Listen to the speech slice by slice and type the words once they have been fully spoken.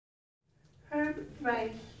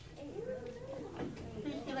Right.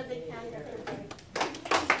 Please give a big hand for Bryce.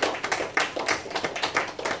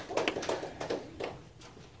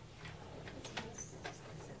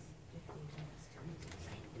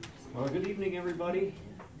 Well, good evening, everybody.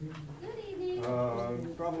 Good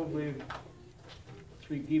evening. Probably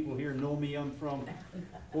 3 people here know me. I'm from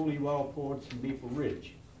Holy Wild Poets in Maple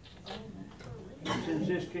Ridge. And since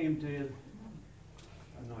this came to,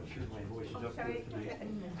 I'm not sure my voice is up there tonight.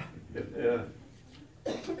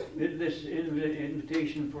 This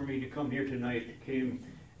invitation for me to come here tonight came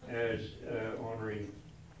as honoring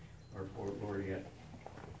our poet laureate,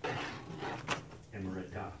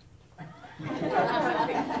 Emerita.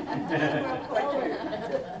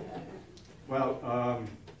 Well,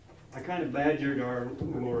 I kind of badgered our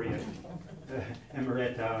laureate,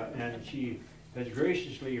 Emerita, and she has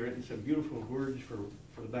graciously written some beautiful words for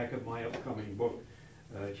the back of my upcoming book,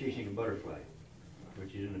 Chasing a Butterfly,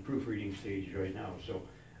 which is in the proofreading stage right now. So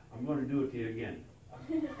I'm going to do it to you again.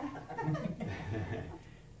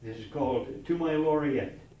 This is called To My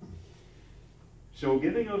Laureate. So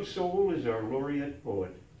giving of soul is our laureate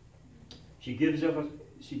poet. She gives up,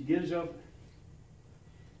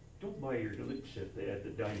 don't buy your lips at the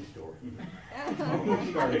dime store. I'll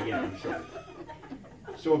start again, sorry.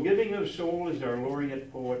 So giving of soul is our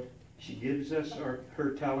laureate poet. She gives us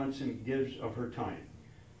her talents and gives of her time.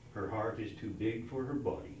 Her heart is too big for her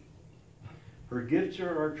body. Her gifts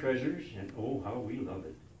are our treasures, and oh, how we love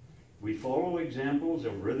it. We follow examples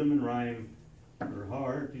of rhythm and rhyme. Her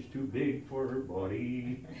heart is too big for her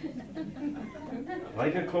body.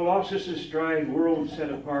 Like a colossus astride, worlds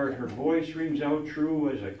set apart, her voice rings out true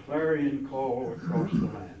as a clarion call across the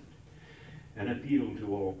land, an appeal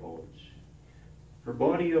to all poets. Her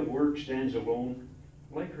body of work stands alone,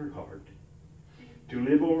 like her heart, to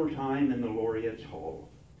live over time in the laureate's hall.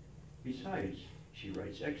 Besides, she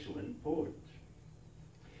writes excellent poems.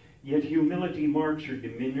 Yet humility marks her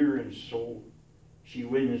demeanor and soul. She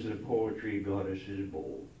wins the poetry goddess's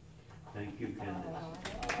bowl. Thank you, Candice.